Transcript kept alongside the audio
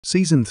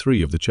Season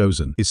 3 of The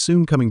Chosen is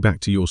soon coming back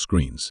to your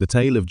screens. The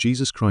tale of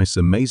Jesus Christ's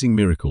amazing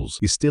miracles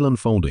is still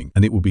unfolding,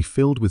 and it will be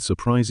filled with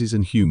surprises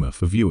and humor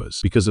for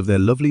viewers because of their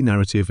lovely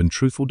narrative and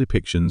truthful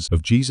depictions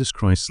of Jesus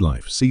Christ's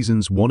life.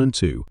 Seasons 1 and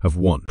 2 have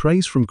won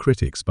praise from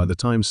critics. By the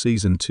time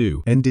Season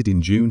 2 ended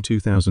in June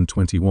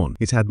 2021,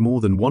 it had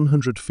more than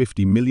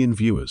 150 million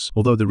viewers.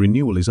 Although the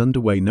renewal is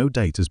underway, no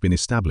date has been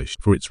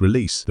established for its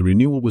release. The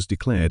renewal was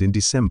declared in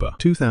December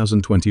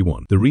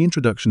 2021. The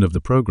reintroduction of the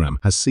program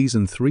has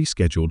Season 3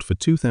 scheduled for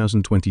 2022.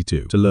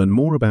 To learn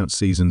more about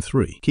Season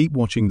 3, keep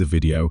watching the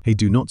video. Hey,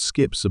 do not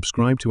skip,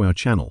 subscribe to our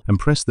channel and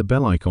press the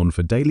bell icon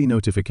for daily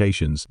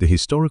notifications. The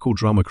historical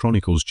drama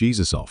chronicles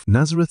Jesus of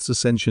Nazareth's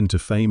ascension to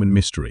fame and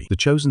mystery. The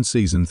Chosen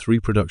Season 3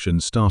 production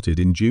started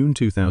in June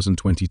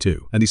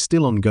 2022 and is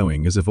still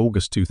ongoing as of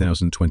August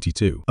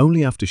 2022.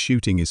 Only after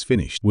shooting is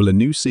finished will a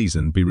new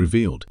season be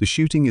revealed. The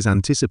shooting is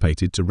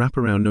anticipated to wrap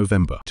around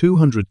November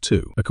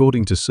 202.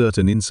 According to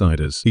certain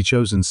insiders, The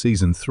Chosen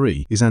Season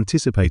 3 is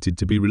anticipated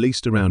to be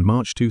released around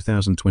March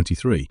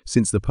 2023,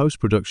 since the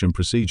post-production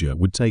procedure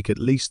would take at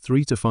least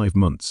 3 to 5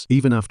 months,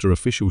 even after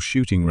official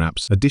shooting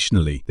wraps.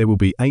 Additionally, there will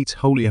be 8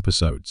 holy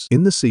episodes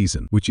in the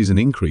season, which is an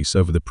increase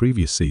over the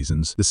previous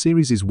seasons. The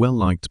series is well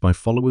liked by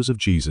followers of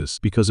Jesus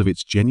because of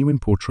its genuine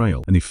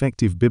portrayal and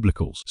effective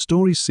biblical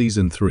stories.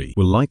 Season 3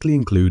 will likely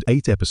include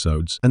 8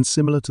 episodes, and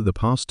similar to the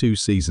past 2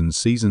 seasons,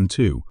 Season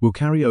 2 will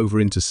carry over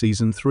into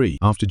Season 3.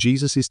 After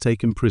Jesus is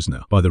taken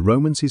prisoner by the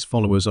Romans, his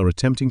followers are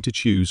attempting to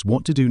choose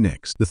what to do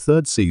next. The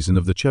third season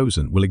of The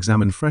Chosen will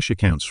examine fresh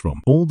accounts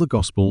from all the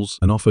Gospels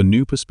and offer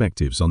new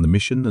perspectives on the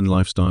mission and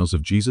lifestyles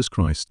of Jesus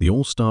Christ. The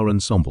all-star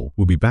ensemble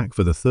will be back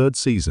for the third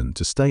season.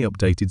 To stay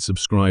updated,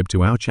 subscribe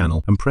to our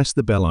channel and press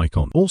the bell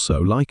icon.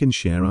 Also, like and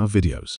share our videos.